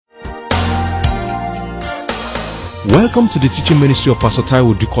Welcome to the teaching ministry of Pastor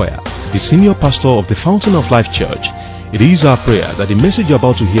Taiwo Dukoya, the senior pastor of the Fountain of Life Church. It is our prayer that the message you're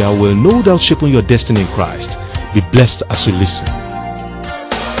about to hear will no doubt shape your destiny in Christ. Be blessed as you listen.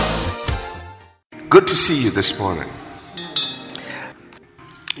 Good to see you this morning.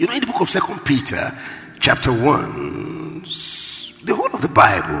 You know, in the book of 2 Peter, chapter 1, the whole of the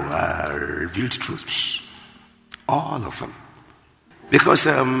Bible are revealed truths. All of them. Because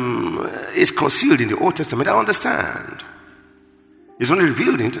it's concealed in the Old Testament, I understand. It's only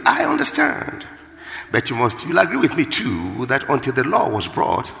revealed in it, I understand. But you'll agree with me too that until the law was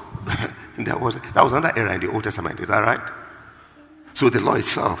brought, that was another era in the Old Testament. Is that right? So the law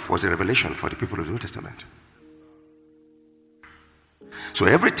itself was a revelation for the people of the Old Testament. So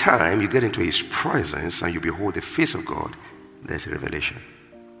every time you get into His presence and you behold the face of God, there's a revelation.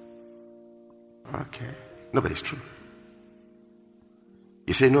 Okay. No, but it's true.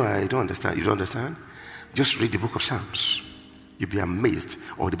 You say, no, I don't understand. You don't understand? Just read the book of Psalms. You'll be amazed.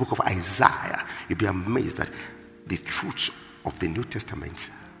 Or the book of Isaiah. You'll be amazed that the truths of the New Testament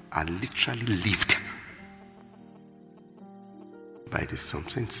are literally lived by some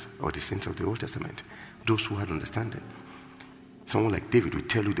saints or the saints of the Old Testament. Those who had understanding. Someone like David will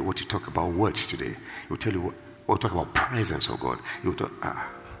tell you what you talk about words today. He will tell you what talk about presence of God. He will talk,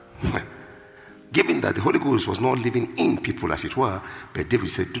 given that the Holy Ghost was not living in people as it were, but David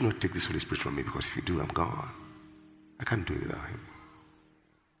said, do not take this Holy Spirit from me, because if you do, I'm gone. I can't do it without Him.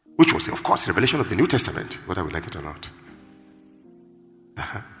 Which was, of course, a revelation of the New Testament, whether we like it or not.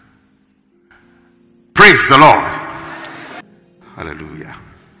 Praise the Lord. Hallelujah.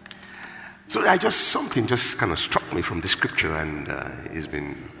 So something just kind of struck me from the scripture, and it's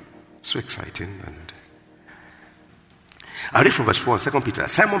been so exciting. And I read from verse 1, 2 Peter.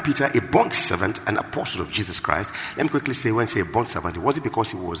 Simon Peter, a bond servant and apostle of Jesus Christ. Let me quickly say, when I say a bond servant, it wasn't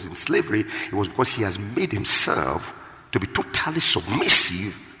because he was in slavery. It was because he has made himself to be totally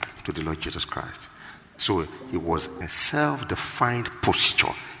submissive to the Lord Jesus Christ. So he was a self-defined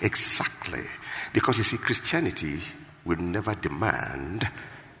posture. Exactly. Because you see, Christianity will never demand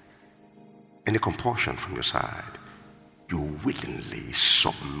any compulsion from your side. You willingly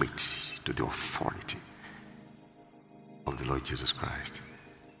submit to the authority of the Lord Jesus Christ.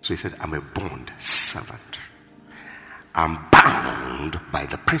 So he said, I'm a bond servant. I'm bound by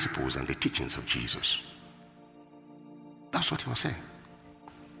the principles and the teachings of Jesus. That's what he was saying.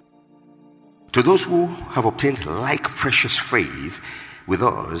 To those who have obtained like precious faith with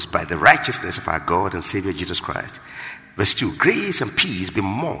us by the righteousness of our God and Savior Jesus Christ. Verse 2, grace and peace be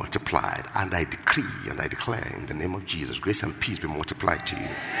multiplied, and I decree and I declare in the name of Jesus, grace and peace be multiplied to you.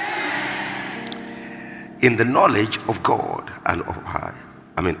 In the knowledge of God and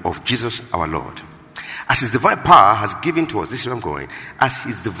of Jesus our Lord. As His divine power has given to us, this is where I'm going. As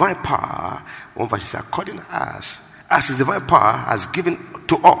His divine power, one verse says, according as His divine power has given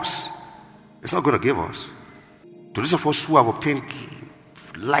to us. It's not going to give us. To those of us who have obtained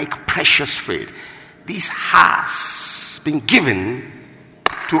like precious faith, this has been given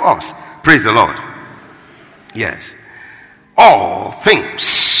to us. Praise the Lord. Yes. All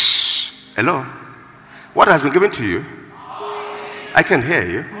things. Hello. What has been given to you? I can hear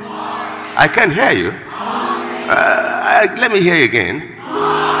you. I can hear you. Let me hear you again.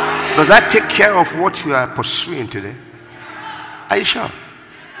 Does that take care of what you are pursuing today? Are you sure?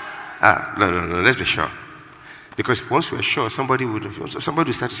 No, let's be sure. Because once we're sure, somebody will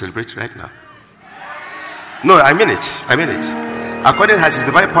start to celebrate right now. No, I mean it. According as His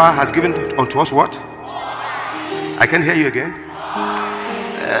divine power has given unto us what? I can hear you again.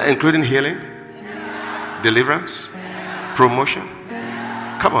 Including healing, deliverance, promotion.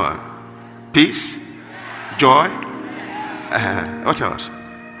 Come on. Peace, joy. What else?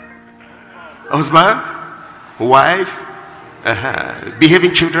 Husband, wife,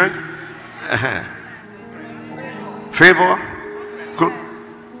 behaving children, favor.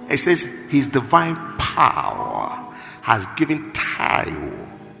 It says His divine power has given Taiwo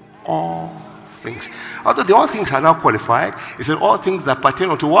all things. Although the all things are now qualified, it said all things that pertain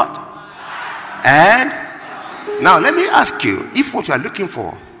unto what? And now let me ask you, if what you are looking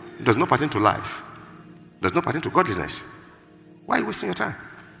for does not pertain to life, does not pertain to godliness, why are you wasting your time?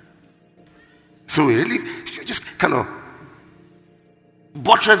 So really, you just kind of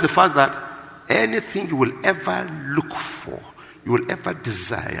buttress the fact that anything you will ever look for, you will ever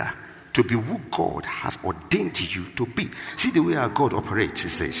desire to be who God has ordained you to be. See, the way our God operates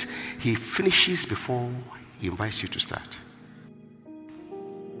is this. He finishes before He invites you to start.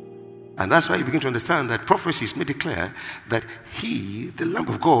 And that's why you begin to understand that prophecies made it clear that He, the Lamb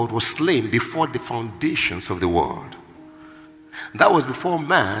of God, was slain before the foundations of the world. That was before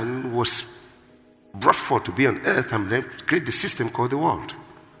man was brought forth to be on earth and then create the system called the world.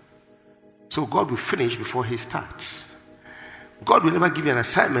 So God will finish before he starts. God will never give you an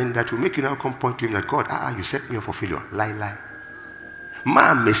assignment that will make you now come point to him that God, you set me up for failure. Lie.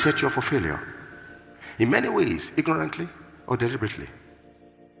 Man may set you up for failure. In many ways, ignorantly or deliberately.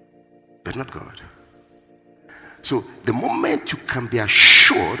 But not God. So the moment you can be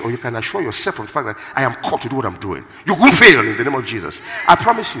assured, or you can assure yourself of the fact that I am called to do what I'm doing, you won't fail in the name of Jesus. I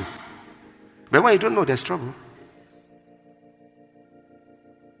promise you. But when you don't know, there's trouble.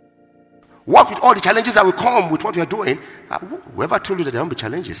 What with all the challenges that will come with what you are doing? Whoever told you that there won't be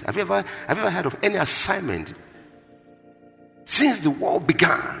challenges? Have you ever heard of any assignment since the world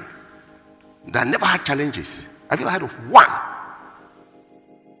began that never had challenges? Have you ever heard of one?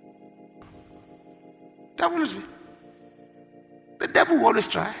 The devil will always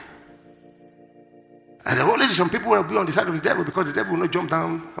try. And there will always be some people who will be on the side of the devil, because the devil will not jump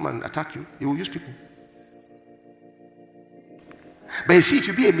down, come and attack you. He will use people. But you see, it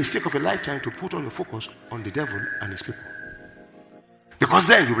will be a mistake of a lifetime to put all your focus on the devil and his people. Because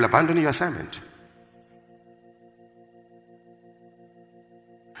then you will abandon your assignment.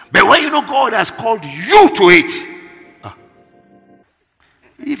 But when you know God has called you to it,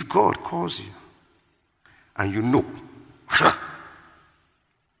 if God calls you and you know,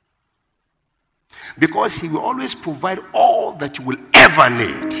 because he will always provide all that you will ever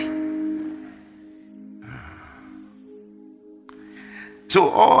need. So,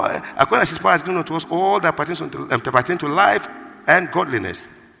 according as his power has given unto us all that pertain to life and godliness,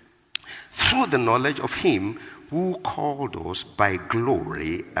 through the knowledge of him who called us by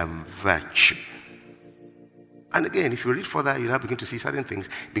glory and virtue. And again, if you read further, you now begin to see certain things,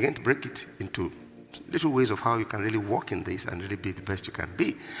 begin to break it into little ways of how you can really walk in this and really be the best you can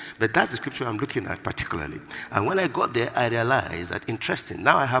be. But that's the scripture I'm looking at particularly. And when I got there, I realized that interesting.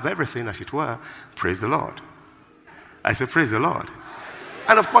 Now I have everything, as it were. Praise the Lord. I said, praise the Lord.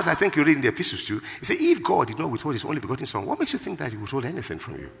 And of course, I think you read in the epistles too. He said, if God did not withhold his only begotten son, what makes you think that he would withhold anything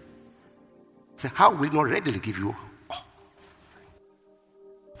from you? He said, how will he not readily give you all?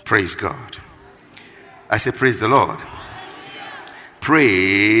 Praise God. I said, praise the Lord.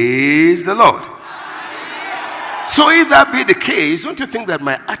 Praise the Lord. So if that be the case, don't you think that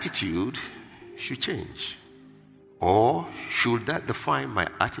my attitude should change? Or should that define my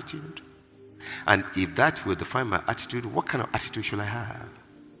attitude? And if that will define my attitude, what kind of attitude should I have?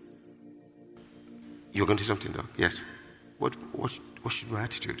 You're going to say something though? Yes. What should my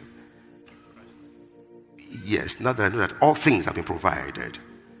attitude? Yes, now that I know that all things have been provided,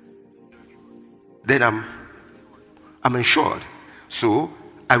 then I'm ensured. So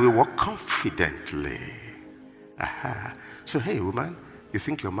I will walk confidently. So hey woman, you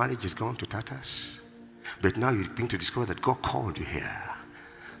think your marriage is gone to tatters? But now you're going to discover that God called you here.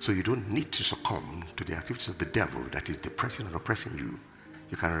 So you don't need to succumb to the activities of the devil that is depressing and oppressing you.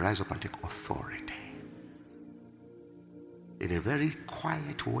 You can rise up and take authority in a very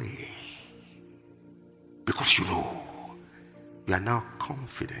quiet way. Because you know, you are now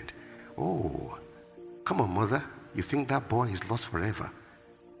confident. Oh, come on, mother. You think that boy is lost forever?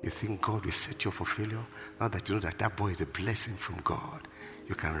 You think God will set you up for failure? Now that you know that that boy is a blessing from God,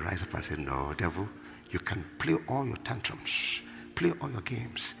 you can rise up and say, no, devil, you can play all your tantrums, play all your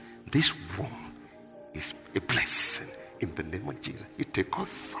games. This one is a blessing in the name of Jesus. You take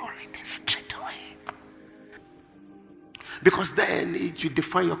authority straight away. Because then it will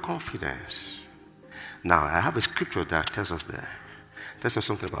define your confidence. Now, I have a scripture that tells us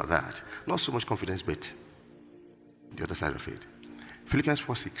something about that. Not so much confidence, but the other side of it. Philippians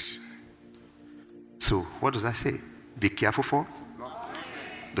 4:6. So, what does that say? Be careful for?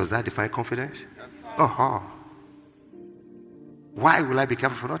 Does that define confidence? Why will I be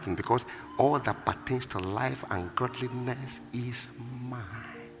careful for nothing? Because all that pertains to life and godliness is mine.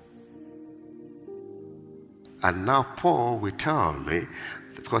 And now Paul will tell me,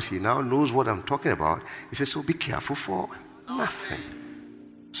 because he now knows what I'm talking about, he says, so be careful for nothing.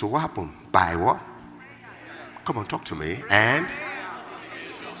 So what happened? By what? Come on, talk to me. And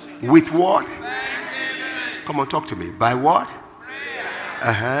with what? Come on, talk to me. By what?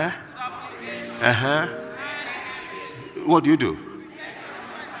 What do?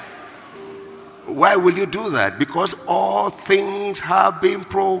 Why will you do that? Because all things have been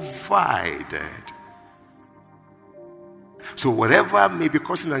provided. So whatever may be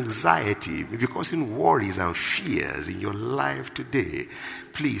causing anxiety, may be causing worries and fears in your life today,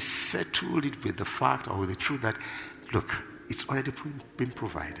 please settle it with the fact or with the truth that, look, it's already been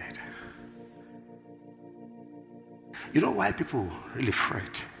provided. You know why people really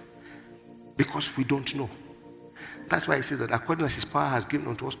fret? Because we don't know That's why it says that according as his power has given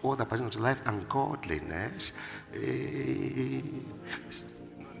unto us all that pertain unto life and godliness,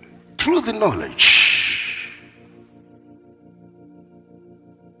 through the knowledge.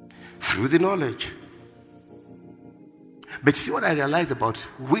 Through the knowledge. But see, what I realized about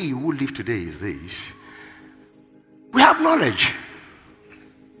we who live today is this. We have knowledge.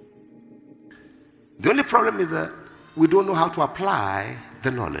 The only problem is that we don't know how to apply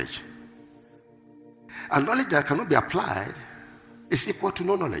the knowledge. And knowledge that cannot be applied is equal to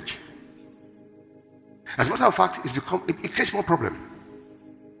no knowledge. As a matter of fact, it creates more problem.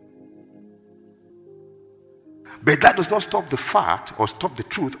 But that does not stop the fact, or stop the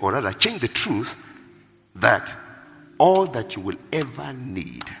truth, or rather change the truth, that all that you will ever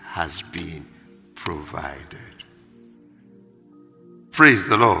need has been provided. Praise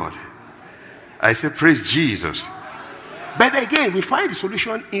the Lord. I say praise Jesus. But again, we find the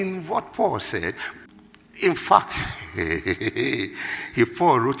solution in what Paul said. In fact,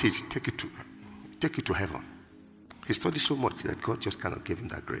 Paul wrote it, take it to heaven. He studied so much that God just cannot give him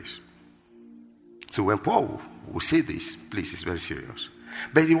that grace. So when Paul will say this, please, it's very serious.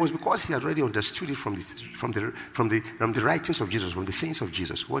 But it was because he had already understood it from the writings of Jesus, from the sayings of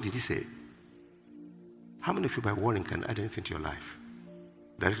Jesus. What did he say? How many of you by worrying can add anything to your life?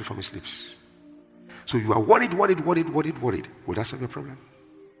 Directly from his lips. So you are worried. Will that solve your problem?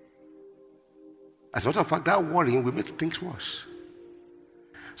 As a matter of fact, that worrying will make things worse.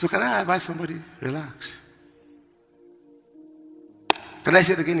 So can I advise somebody? Relax. Can I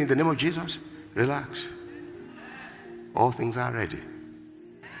say it again in the name of Jesus? Relax. All things are ready.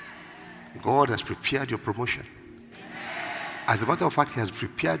 God has prepared your promotion. As a matter of fact, he has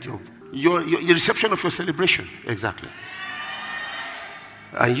prepared your reception of your celebration. Exactly.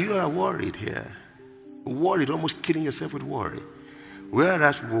 And you are worried here. Worried, almost killing yourself with worry.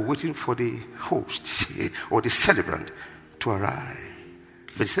 Whereas we were waiting for the host or the celebrant to arrive.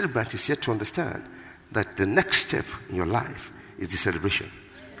 But the celebrant is yet to understand that the next step in your life is the celebration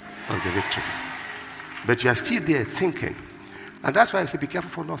of the victory. But you are still there thinking. And that's why I say be careful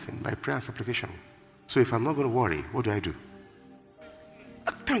for nothing by prayer and supplication. So if I'm not going to worry, what do?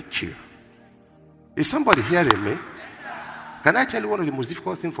 Thank you. Is somebody hearing me? Can I tell you one of the most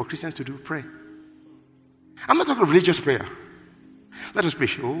difficult things for Christians to do? Pray. I'm not talking religious prayer. Let us pray.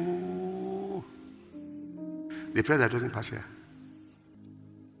 Oh, the prayer that doesn't pass here.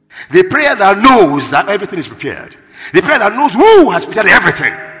 The prayer that knows that everything is prepared. The prayer that knows who has prepared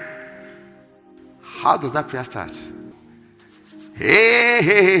everything. How does that prayer start?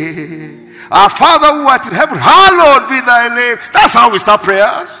 Hey, our Father who art in heaven, hallowed be thy name. That's how we start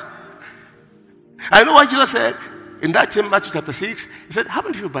prayers. I know what Jesus said in that same Matthew chapter 6. He said, how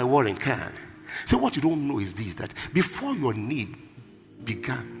many of you by worrying can? So what you don't know is this, that before your need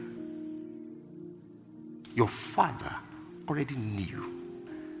began, your Father already knew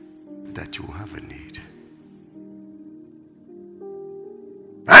that you have a need.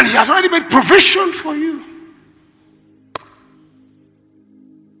 And he has already made provision for you.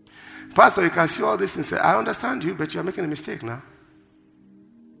 Pastor, you can see all this and say, I understand you, but you are making a mistake now.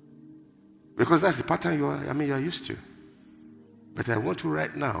 Because that's the pattern you are used to. But I want you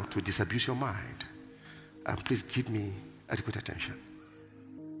right now to disabuse your mind. And please give me adequate attention.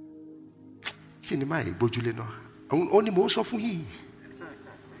 Only most of you.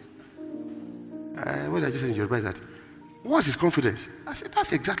 What I just said in Yoruba is that, what's his confidence? I said,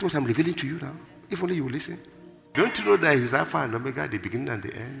 that's exactly what I'm revealing to you now. If only you will listen. Don't you know that he's Alpha and Omega, the beginning and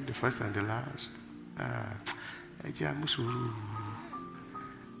the end, the first and the last?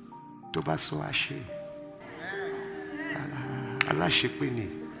 Tobaso Ashe. Alashepeni.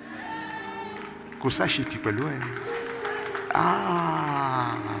 Kosashiti pelue.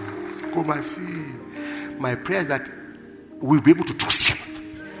 Komasi. My prayer is that we'll be able to trust him.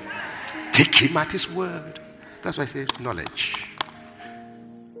 Take him at his word. That's why I say knowledge.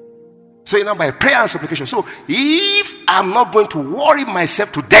 So you know, by prayer and supplication. So if I'm not going to worry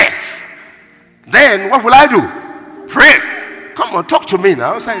myself to death, then what will I do? Pray. Come on, talk to me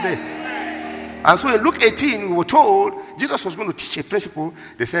now. Outside there. And so in Luke 18, we were told Jesus was going to teach a principle.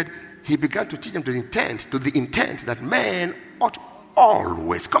 They said he began to teach them to the intent that men ought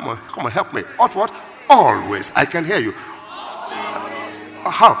always. Come on, help me. Ought what? Always. I can hear you.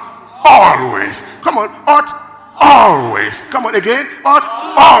 How? Always. Come on, ought always. Come on again. Ought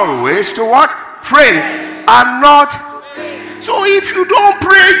always to what? Pray and not. So if you don't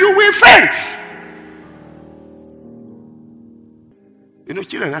pray, you will faint. You know,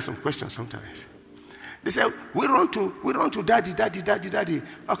 children ask some questions sometimes. They say, we run to daddy.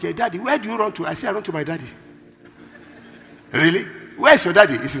 Okay, daddy, where do you run to? I say, I run to my daddy. Really? Where's your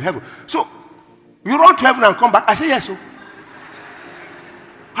daddy? He's in heaven. So You run to heaven and come back. I say, yes, sir.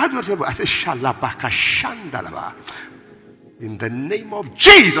 How do you say? I say, Shalabaka Shandalaba. In the name of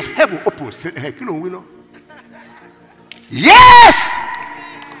Jesus, heaven opens. Say, hey, you know, we know. Yes!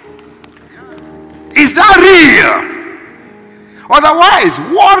 Is that real? Otherwise,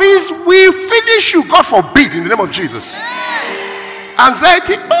 worries will finish you. God forbid, in the name of Jesus.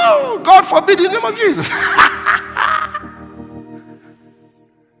 Anxiety, oh, God forbid, in the name of Jesus.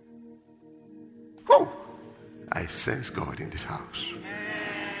 Oh, I sense God in this house.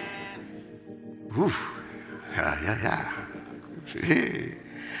 Oof. Yeah.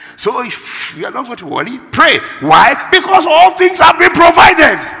 So if you are not going to worry, pray. Why? Because all things have been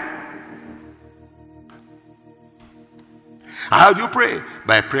provided. How do you pray?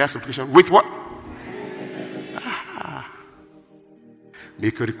 By prayer supplication. With what?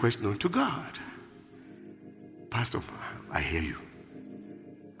 Make a request known to God. Pastor, I hear you.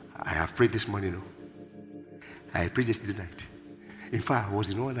 I have prayed this morning. No? I prayed yesterday night. In fact, I was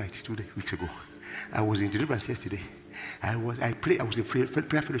in all night 2 weeks ago. I was in deliverance yesterday. I was in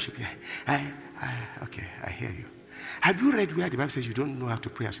prayer fellowship. Yeah. Okay, I hear you. Have you read where the Bible says you don't know how to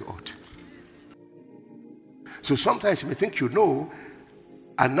pray as you ought? So sometimes you may think you know,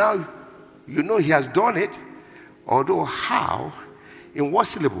 and now you know he has done it, although how, in what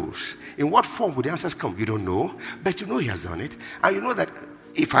syllables, in what form would the answers come? You don't know, but you know he has done it. And you know that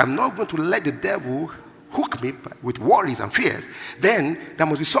if I'm not going to let the devil hook me with worries and fears, then there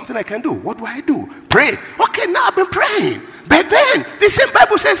must be something I can do. What do I do? Pray. Okay, now I've been praying. But then, the same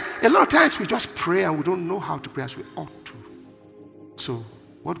Bible says, a lot of times we just pray and we don't know how to pray as we ought to. So,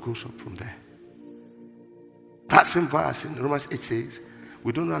 what goes up from there? That same verse in Romans 8 says,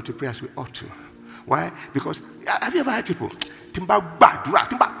 we don't know how to pray as we ought to. Why? Because, have you ever had people, by the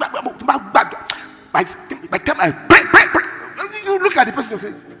time I pray, you look at the person,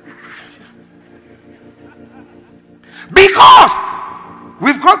 okay, because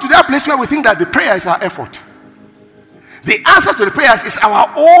we've got to that place where we think that the prayer is our effort. The answer to the prayers is our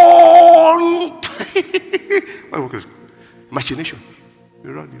own machination.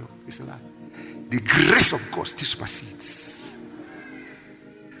 It's a lie. The grace of God still supersedes.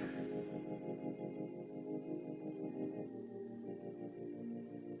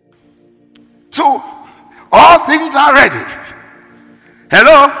 So, all things are ready.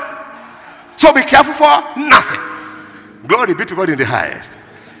 Hello? So be careful for nothing. Glory be to God in the highest.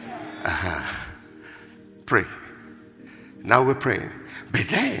 Pray. Now we're praying. But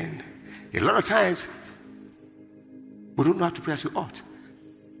then, a lot of times, we don't know how to pray as we ought.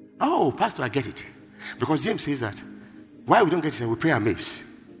 Oh, Pastor, I get it. Because James says that. Why we don't get it? We pray amiss.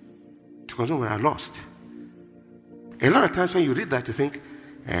 To consume when we are lost. A lot of times when you read that, you think,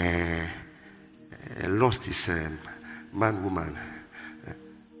 lost is man, woman.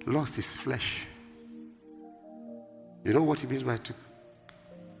 Lost is flesh. You know what it means by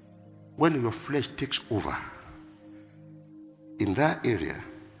when your flesh takes over in that area,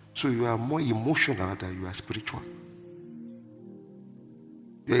 so you are more emotional than you are spiritual.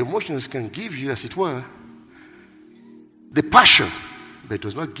 Your emotions can give you, as it were, the passion, but it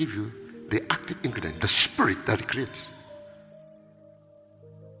does not give you the active ingredient, the spirit that it creates.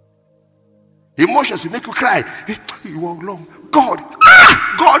 Emotions will make you cry. You walk along. God,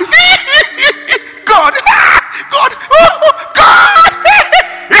 God, God, God, God,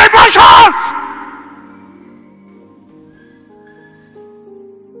 emotions.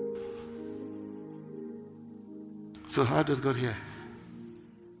 So how does God hear?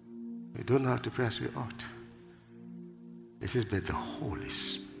 We don't know how to pray as we ought. It says, but the Holy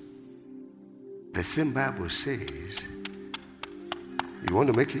Spirit. The same Bible says, you want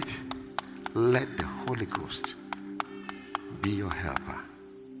to make it? Let the Holy Ghost be your helper.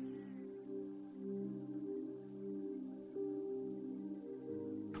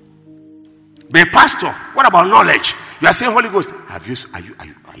 But pastor, what about knowledge? You are saying Holy Ghost. Are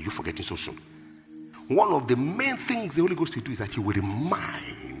you forgetting so soon? One of the main things the Holy Ghost will do is that he will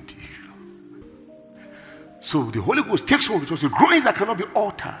remind you. So the Holy Ghost takes over because the groanings that cannot be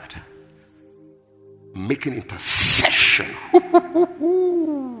altered, making intercession.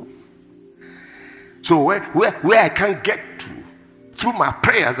 So where I can't get to through my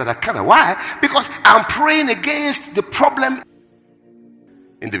prayers that I cannot. Why? Because I'm praying against the problem.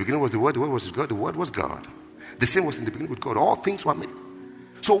 In the beginning was the Word was God, the Word was God. The same was in the beginning with God. All things were made.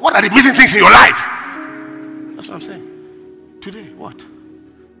 So what are the missing things in your life? That's what I'm saying. Today, what?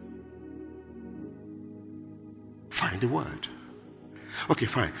 Find the Word. Okay,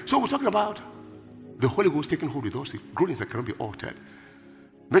 fine. So we're talking about the Holy Ghost taking hold with us, the groanings that cannot be altered,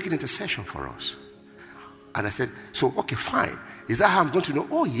 making intercession for us. And I said, so, okay, fine. Is that how I'm going to know?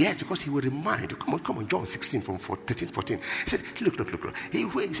 Oh, yes, because he will remind you. Come on, John 16 from 13, 14. He says, look.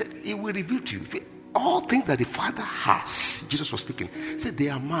 He said, he will reveal to you all things that the Father has. Jesus was speaking. He said, they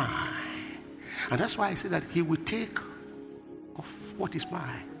are mine. And that's why I said that he will take of what is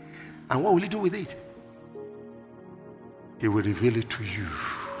mine. And what will he do with it? He will reveal it to you.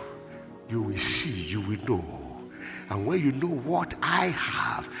 You will see, you will know. And when you know what I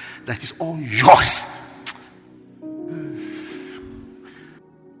have, that is all yours.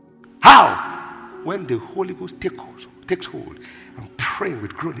 How? When the Holy Ghost takes hold and praying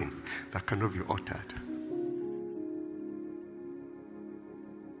with groaning that cannot be uttered.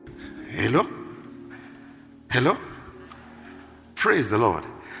 Hello? Praise the Lord.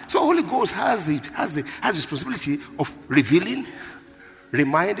 So Holy Ghost has the responsibility of revealing,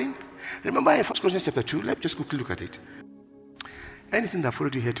 reminding. Remember in 1 Corinthians chapter 2, let's just quickly look at it. Anything that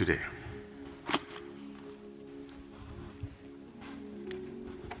followed you here today.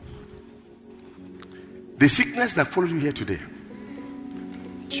 The sickness that followed you here today.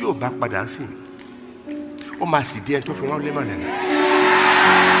 Tí o bá padà sí. Ó máa sì di ẹni tó fi rán lé mọ́lẹ̀.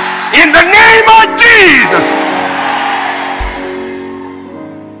 In the name of Jesus.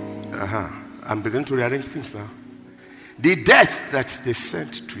 I'm beginning to rearrange things now. The death that they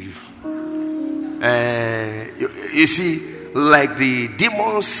sent to you. You see, like the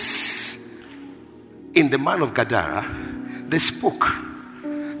demons in the man of Gadara, they spoke.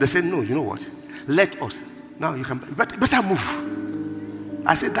 They said, no, you know what? Let us. Now you can better move.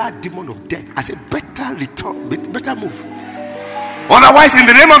 I said, that demon of death. I said, better return, better move. Otherwise, in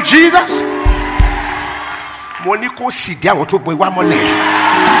the name of Jesus, Monico sit down to boy one more leg.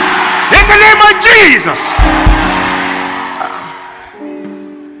 In the name of Jesus.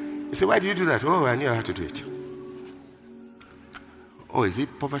 You say, why did you do that? Oh, I knew how to do it. Oh, is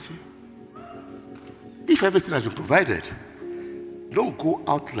it poverty? If everything has been provided, don't go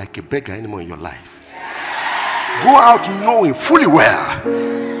out like a beggar anymore in your life. Go out knowing fully well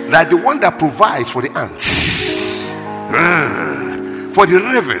that the one that provides for the ants, for the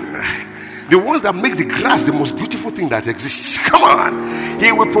raven, the ones that makes the grass the most beautiful thing that exists. Come on.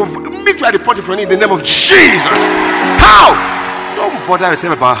 He will meet you at the point of your need in the name of Jesus. How? Don't bother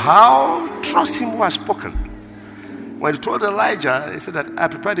yourself about how. Trust him who has spoken. When he told Elijah, he said that I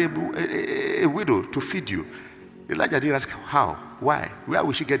prepared a widow to feed you. Elijah didn't ask how, why, where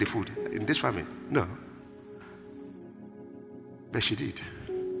will she get the food? In this famine? No. But she did.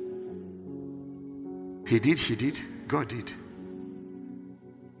 He did, God did.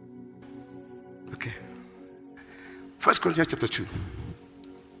 Okay. 1 Corinthians chapter 2.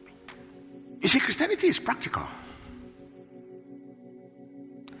 You see, Christianity is practical.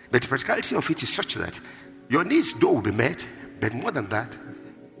 But the practicality of it is such that your needs, though, will be met, but more than that,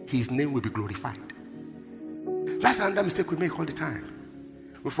 his name will be glorified. That's another mistake we make all the time.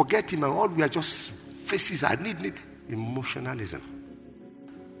 We forget him and all we are just faces are need. Emotionalism.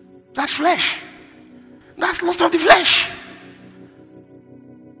 That's flesh. That's most of the flesh.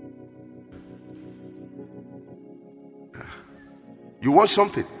 You want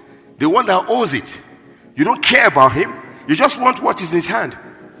something. The one that owns it. You don't care about him. You just want what is in his hand.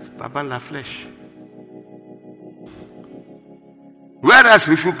 Babala flesh. Whereas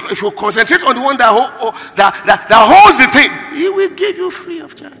if you concentrate on the one that holds the thing, he will give you free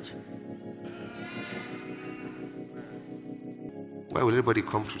of charge. Why will everybody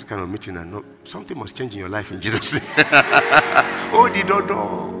come to the kind of meeting and know something must change in your life in Jesus' name? Oh, they don't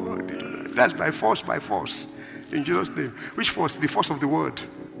know. That's by force. In Jesus' name. Which force? The force of the word.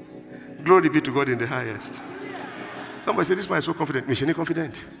 Glory be to God in the highest. Somebody say, this man is so confident. Missionary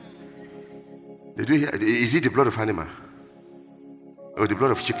confident. Is it the blood of animal? Or the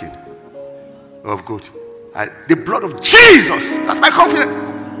blood of chicken? Or of goat? The blood of Jesus! That's my confidence.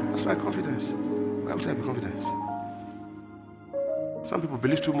 That's my confidence. Why would I be confidence? Some people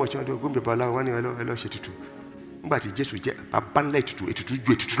believe too much. They go to Bala one hello shetutu. But it just reject. Ban let to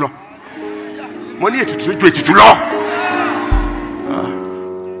etutu law. Money etutu law.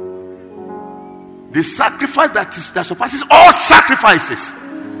 The sacrifice that surpasses all sacrifices.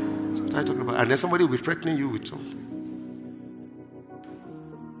 So what I'm talking about. And then somebody will be threatening you with something.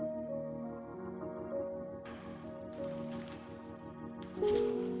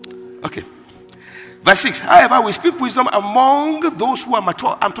 Okay. Verse 6. However, we speak wisdom among those who are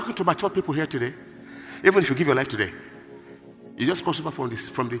mature. I'm talking to mature people here today. Even if you give your life today, you just cross over from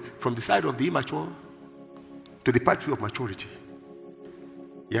the side of the immature to the pathway of maturity.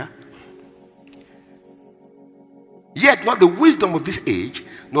 Yeah? Yet not the wisdom of this age,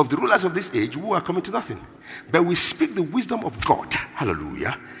 nor of the rulers of this age who are coming to nothing. But we speak the wisdom of God.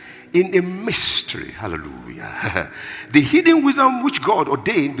 Hallelujah. in a mystery. Hallelujah. The hidden wisdom which God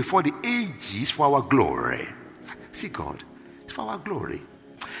ordained before the ages for our glory. See, God, it's for our glory.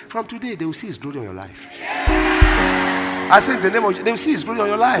 From today, they will see His glory on your life. I say in the name of Jesus, they will see His glory on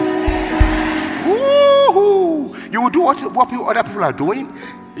your life. Woo-hoo. You will do what other people are doing.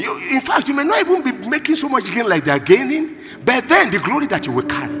 In fact, you may not even be making so much gain like they are gaining, but then the glory that you will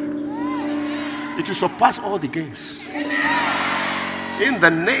carry, it will surpass all the gains. In the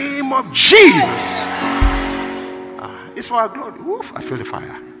name of Jesus. It's for our glory. Woof, I feel the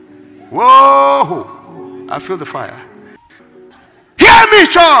fire. Whoa, I feel the fire. Hear me,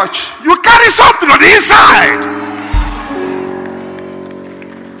 church. You carry something on the inside.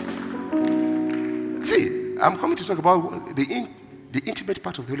 See, I'm coming to talk about the intimate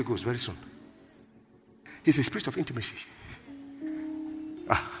part of the Holy Ghost very soon. He's a spirit of intimacy.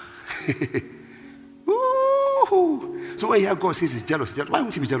 So when you hear God says he's jealous, why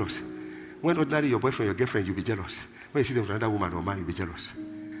won't you be jealous? When ordinarily your boyfriend, your girlfriend, you'll be jealous. When you see them with another woman or man, you'll be jealous.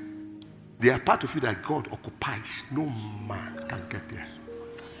 They are part of you that God occupies. No man can get there.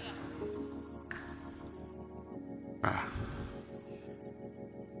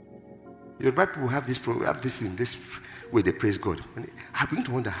 Your Bible have this in this way they praise God. I begin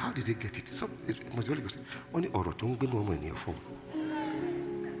to wonder, how did they get it? So it must be Holy Ghost. Only Oro don't be no in your phone.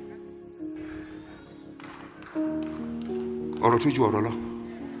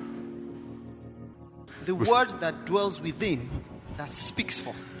 The word that dwells within, that speaks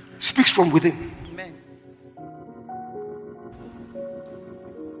forth. Speaks from within. Amen.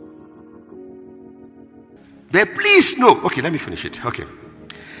 But please know. Okay, let me finish it. Okay.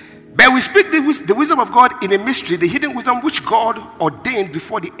 But we speak the wisdom of God in a mystery, the hidden wisdom which God ordained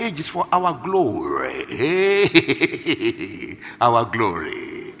before the ages for our glory. Our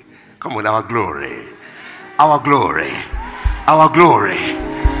glory. Come on, our glory. Our glory. Our glory.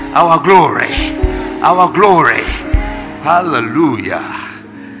 Our glory. Our glory. Hallelujah.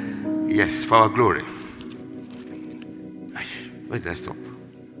 Yes, for our glory. Where did I stop?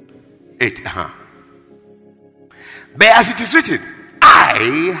 8. But as it is written,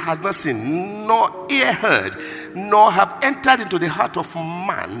 eye has not seen, nor ear heard, nor have entered into the heart of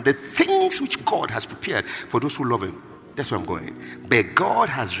man the things which God has prepared for those who love Him. That's where I'm going. But God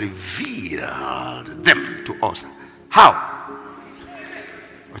has revealed them to us. How?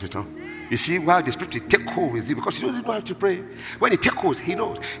 What's it on? You see, while the Spirit will take hold with you, because you don't have to pray. When He takes hold, He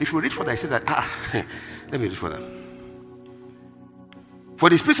knows. If you read further, He says that, let me read further. For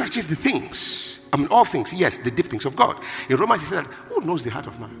the Spirit searches the things, all things, yes, the deep things of God. In Romans, He said that, who knows the heart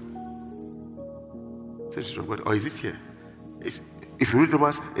of man? Says of God, or is it here? If you read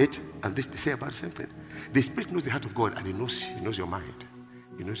Romans 8, and they say about the same thing. The Spirit knows the heart of God, and He knows your mind.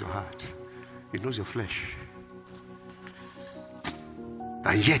 He knows your heart. He knows your flesh.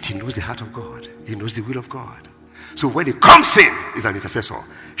 And yet He knows the heart of God. He knows the will of God. So when He comes in, He's an intercessor.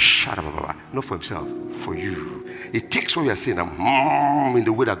 Not for Himself, for you. He takes what you are saying and in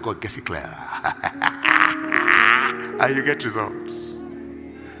the way that God gets it clear. And you get results.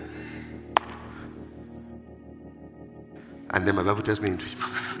 And then my Bible tells me in 1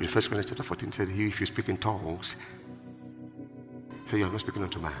 Corinthians chapter 14, said, if you speak in tongues, say you are not speaking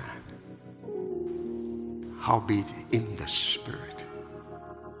unto man. Howbeit in the Spirit.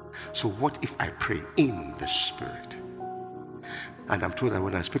 So what if I pray in the Spirit? And I'm told that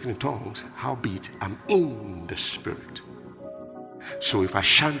when I'm speaking in tongues, howbeit I'm in the Spirit. So if I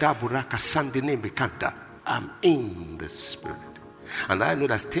shanda buraka sandine mekanda, I'm in the Spirit. And I know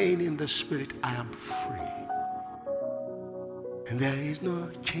that staying in the Spirit, I am free. And there is no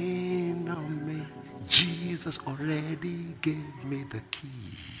chain on me. Jesus already gave me the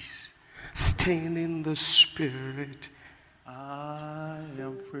keys. Staying in the Spirit, I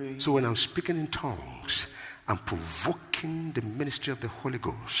am free. So when I'm speaking in tongues, I'm provoking the ministry of the Holy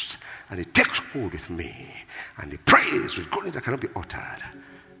Ghost, and He takes hold with me, and He prays with groanings that cannot be uttered,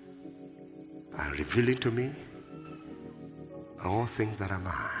 and revealing to me all things that are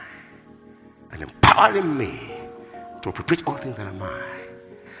mine, and empowering me to appropriate all things that are mine.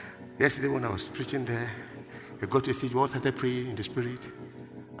 Yesterday when I was preaching there, I got to a stage where I started praying in the Spirit,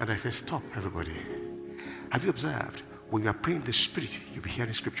 and I said, stop, everybody. Have you observed? When you are praying in the Spirit, you'll be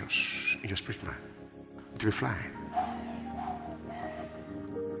hearing scriptures in your spirit man. It will be flying.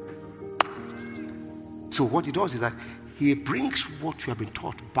 So what He does is that He brings what you have been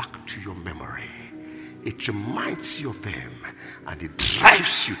taught back to your memory. it reminds you of them and it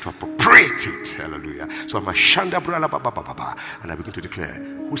drives you to appropriate it. Hallelujah. So I'm a shanda brala baba baba, and I begin to declare,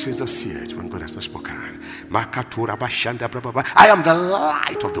 who says thus see it when God has not spoken? Makatura ba shanda baba. I am the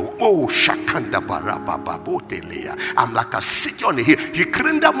light of the world. Oh shakanda baraba botelea. I'm like a city on the hill. He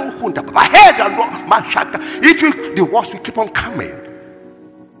krinda mukunda baba. Head and mashaka. The words will keep on coming.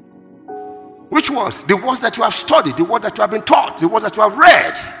 Which was the words that you have studied, the words that you have been taught, the words that you have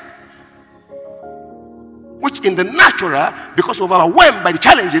read. Which in the natural, because you're overwhelmed by the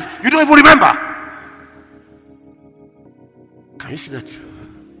challenges, you don't even remember. Can you see that?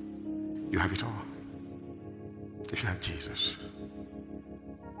 You have it all. If you have Jesus.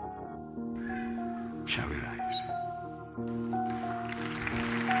 Shall we rise?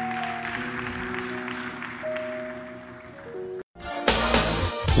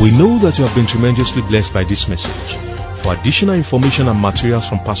 We know that you have been tremendously blessed by this message. For additional information and materials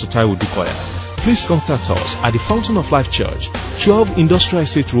from Pastor Taiwo Odukoya, please contact us at the Fountain of Life Church, 12 Industrial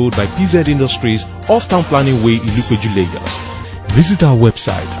Estate Road by PZ Industries, off Town Planning Way, Ilupeju, Lagos. Visit our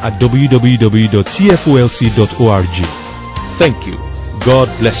website at www.tfolc.org. Thank you. God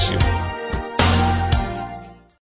bless you.